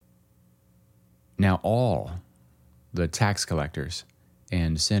Now all the tax collectors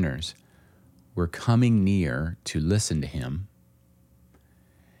and sinners were coming near to listen to him,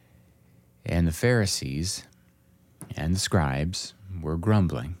 and the Pharisees and the scribes were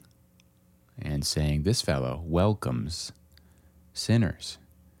grumbling and saying, "This fellow welcomes sinners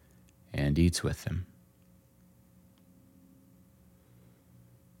and eats with them."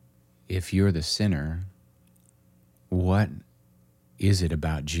 If you're the sinner, what is it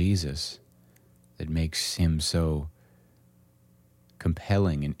about Jesus that makes him so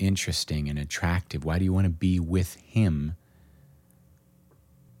compelling and interesting and attractive? Why do you want to be with him?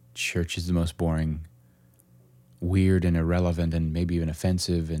 Church is the most boring, weird and irrelevant and maybe even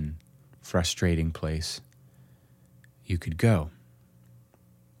offensive and frustrating place you could go.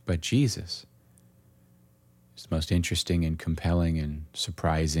 But Jesus is the most interesting and compelling and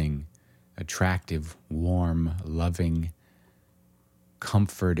surprising, attractive, warm, loving,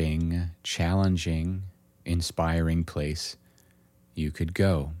 comforting, challenging, inspiring place you could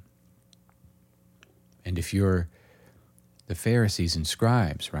go. And if you're the Pharisees and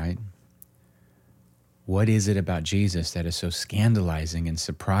scribes, right? What is it about Jesus that is so scandalizing and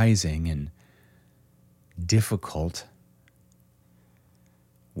surprising and difficult?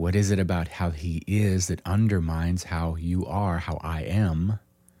 What is it about how he is that undermines how you are, how I am?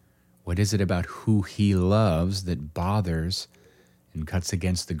 What is it about who he loves that bothers and cuts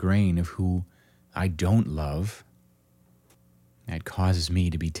against the grain of who I don't love? That causes me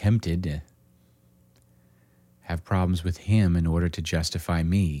to be tempted to have problems with him in order to justify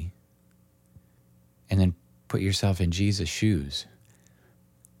me. And then put yourself in Jesus' shoes.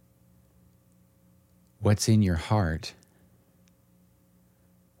 What's in your heart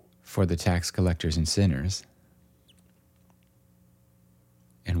for the tax collectors and sinners?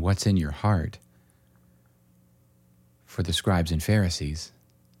 And what's in your heart for the scribes and Pharisees?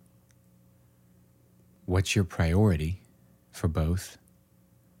 What's your priority for both?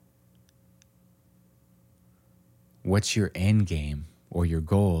 What's your end game or your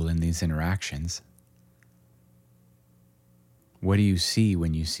goal in these interactions? What do you see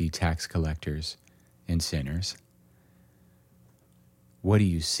when you see tax collectors and sinners? What do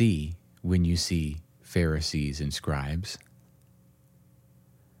you see when you see Pharisees and scribes?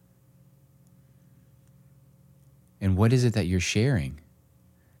 And what is it that you're sharing?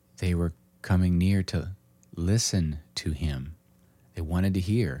 They were coming near to listen to him. They wanted to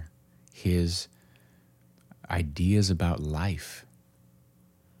hear his ideas about life,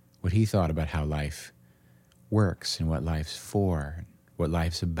 what he thought about how life works and what life's for, what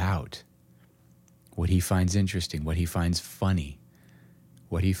life's about, what he finds interesting, what he finds funny,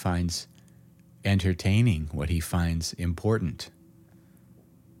 what he finds entertaining, what he finds important.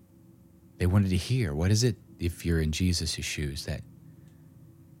 They wanted to hear, what is it, if you're in Jesus' shoes, that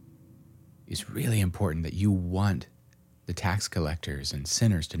is really important that you want the tax collectors and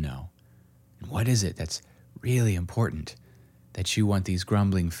sinners to know? And what is it that's really important that you want these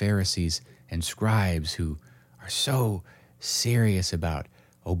grumbling Pharisees and scribes who are so serious about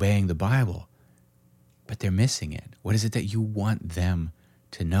obeying the Bible, but they're missing it? What is it that you want them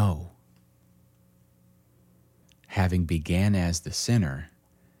to know? Having began as the sinner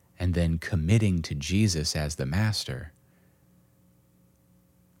and then committing to Jesus as the master,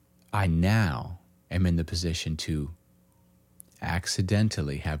 I now am in the position to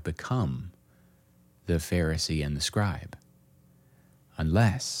accidentally have become the Pharisee and the scribe,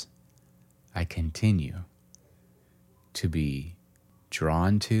 unless I continue to be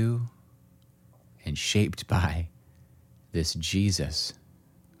drawn to and shaped by this Jesus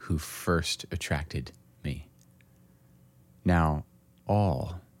who first attracted me. Now,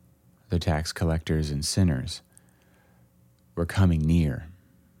 all the tax collectors and sinners were coming near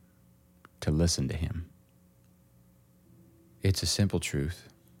to listen to him. It's a simple truth,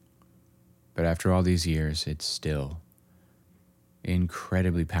 but after all these years, it's still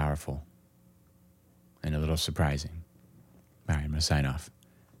incredibly powerful and a little surprising. All right, I'm going to sign off.